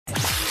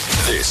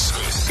This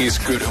is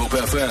Good Hope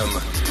FM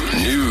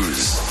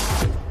News.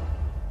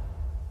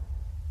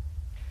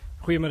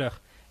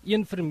 Goeiemiddag.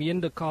 Een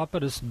vermeende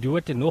kaper is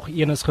dood en nog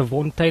een is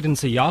gewond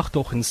tydens 'n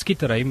jaagtog en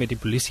skietery met die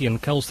polisie in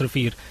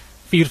Kuilsrivier.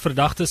 4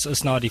 verdagtes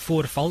is na die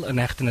voorval in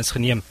hegtenis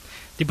geneem.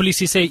 Die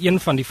polisie sê een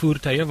van die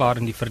voertuie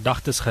waarin die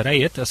verdagtes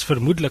gery het, is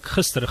vermoedelik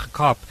gister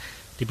gekaap.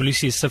 Die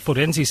polisie se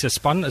forensiese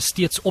span is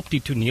steeds op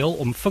die toneel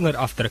om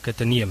vingerafdrukke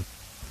te neem.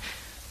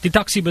 Die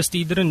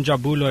taxibestuurder in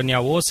Jabulo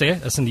Nyawose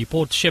is in die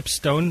Port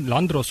Shepstone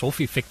Landdroshof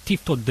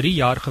effektief tot 3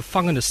 jaar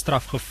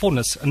gevangenisstraf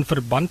gevonnis in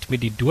verband met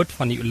die dood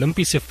van die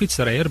Olimpiese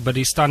fietsryer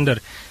by Stander.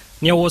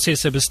 Nyawose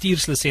se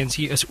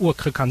bestuurslisensie is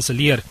ook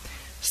gekanselleer.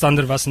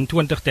 Stander was in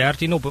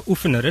 2013 op 'n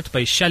oefenrit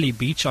by Shelly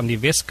Beach aan die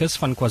Weskus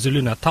van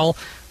KwaZulu-Natal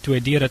toe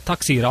hy deur 'n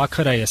taxi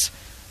raakgery is.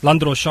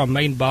 Landdroshof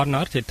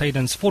Barnard het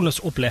tydens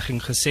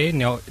vonnisoplegging gesê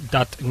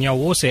dat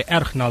Nyawose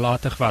erg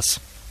nalatig was.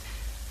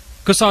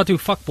 Kusatu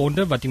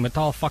vakbonde wat die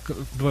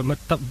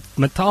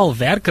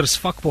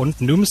metaalwerkersvakbond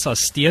noem as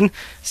steun,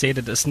 sê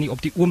dit is nie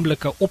op die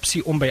oomblik 'n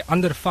opsie om by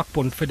ander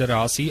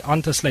vakbondfederasie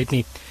aan te sluit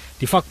nie.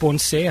 Die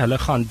vakbond sê hulle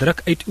gaan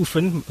druk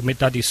uitoefen met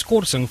dat die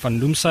skorsing van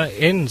Lumsa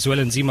en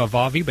Zwelenzima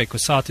Wawi by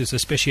Kusatu se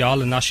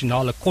spesiale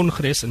nasionale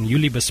kongres in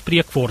Julie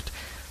bespreek word.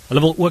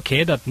 Hulle wil ook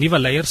hê dat nuwe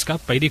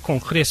leierskap by die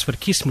kongres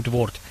verkies moet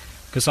word.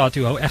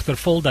 Kusatu hou egter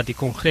vol dat die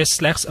kongres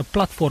slegs 'n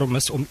platform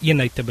is om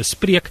eenheid te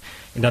bespreek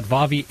en dat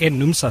Wawi en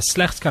Nomsa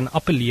slegs kan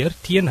appeleer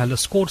teen hulle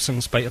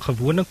skorsings by 'n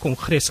gewone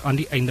kongres aan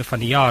die einde van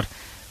die jaar.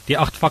 Die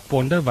 8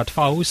 vakbonde wat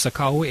FAO,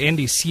 SACAO en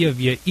die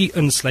CWU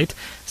insluit,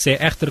 sê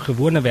egter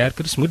gewone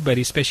werkers moet by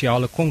die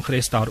spesiale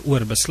kongres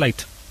daaroor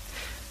besluit.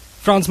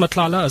 Frans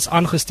Matlala is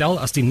aangestel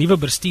as die nuwe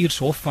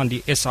bestuurshof van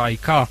die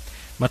SAIK.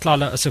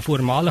 Matlala is 'n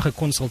voormalige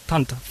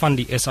konsultant van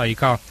die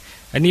SAIK.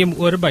 Hy neem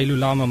oor by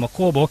Lulama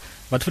Makobo,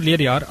 wat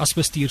verlede jaar as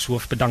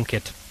bestuurshoof bedank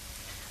het.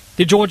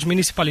 Die George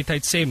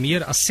munisipaliteit sê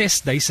meer as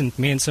 6000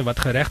 mense wat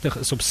geregtig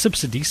is op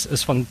subsidies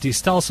is van die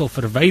stelsel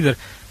verwyder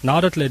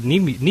nadat hulle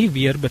nie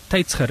weer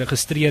betyds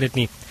geregistreer het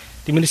nie.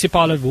 Die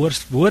munisipale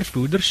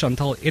woordvoerder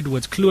Chantal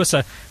Edwards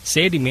Klose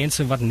sê die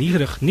mense wat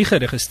nie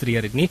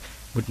geregistreer het nie,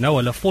 moet nou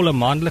hulle volle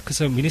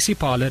maandelikse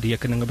munisipale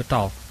rekeninge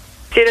betaal.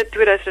 Sedert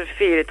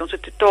 2004 het ons 'n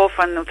totaal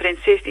van omtrent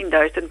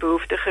 16000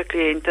 behoeftige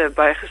kliënte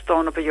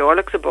bygestaan op 'n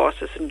jaarlikse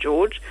basis in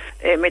George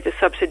met 'n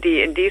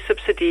subsidie, en die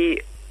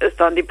subsidie is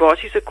dan die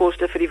basiese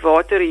koste vir die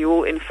water,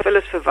 riool en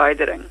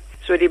vullisverwydering.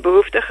 So die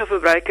behoeftige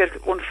verbruiker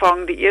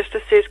ontvang die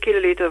eerste 6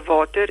 kiloliter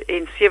water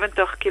en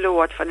 70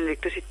 kilowatt van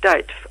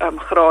elektrisiteit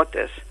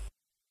gratis.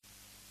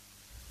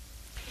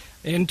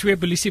 En 2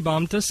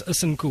 polisiebeamptes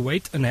is in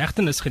Kuwait in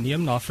hegtenis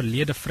geneem na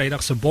verlede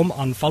Vrydag se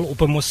bomaanval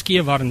op 'n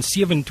moskee waarin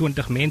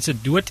 27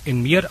 mense dood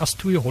en meer as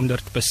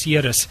 200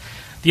 beseer is.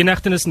 Die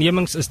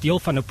inhegtenisnemings is deel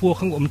van 'n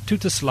poging om toe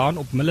te slaan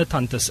op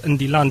militantes in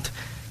die land.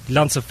 Die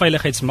land se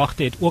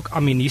veiligheidsmagte het ook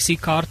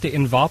ammunisiekaarte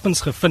en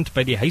wapens gevind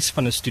by die huis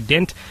van 'n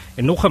student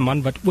en nog 'n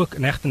man wat ook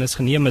in hegtenis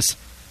geneem is.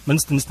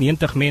 Minstens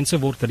 90 mense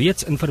word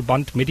reeds in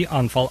verband met die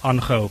aanval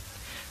aangehou.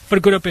 Vir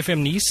Good Hope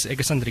FM nuus, ek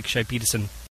is Hendrik Petersen.